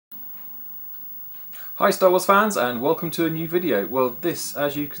Hi Star Wars fans, and welcome to a new video. Well, this,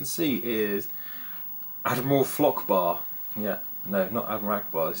 as you can see, is Admiral Flockbar. Yeah, no, not Admiral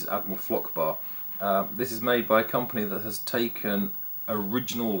Akbar, this is Admiral Flockbar. This is made by a company that has taken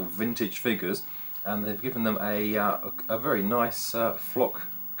original vintage figures and they've given them a very nice flock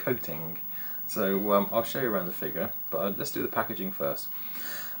coating. So I'll show you around the figure, but let's do the packaging first.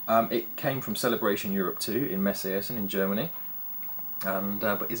 It came from Celebration Europe 2 in Messe in Germany.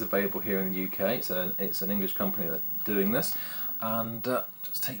 But is available here in the UK. It's an English company that's doing this, and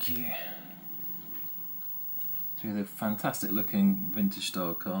just take you through the fantastic looking vintage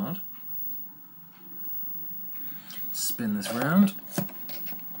style card. Spin this round,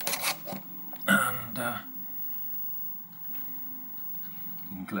 and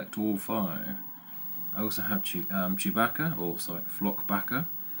you can collect all 5. I also have Chewbacca, or sorry, Flockbacker,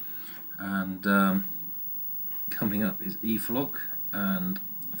 and coming up is E-Flock and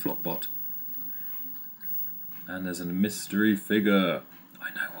Flockbot. And there's a mystery figure. I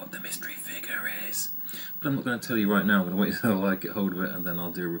know what the mystery figure is, but I'm not going to tell you right now. I'm going to wait until I get hold of it and then I'll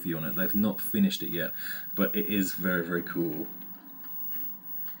do a review on it. They've not finished it yet, but it is very, very cool.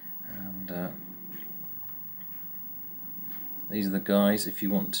 And these are the guys if you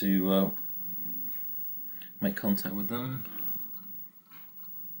want to make contact with them.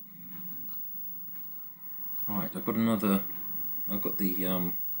 Right, I've got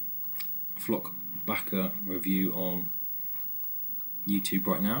the Flockbacker review on YouTube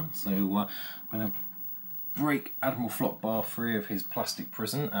right now, so I'm going to break Admiral Flockbar free of his plastic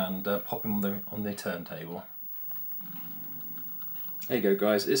prison and pop him on the turntable. There you go,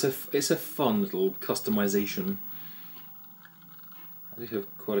 guys. It's a fun little customization. I do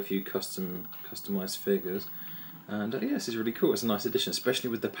have quite a few customized figures, and yeah, this is really cool. It's a nice addition, especially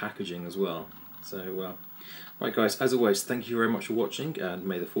with the packaging as well. So, right guys, as always, thank you very much for watching, and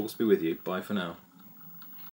may the force be with you. Bye for now.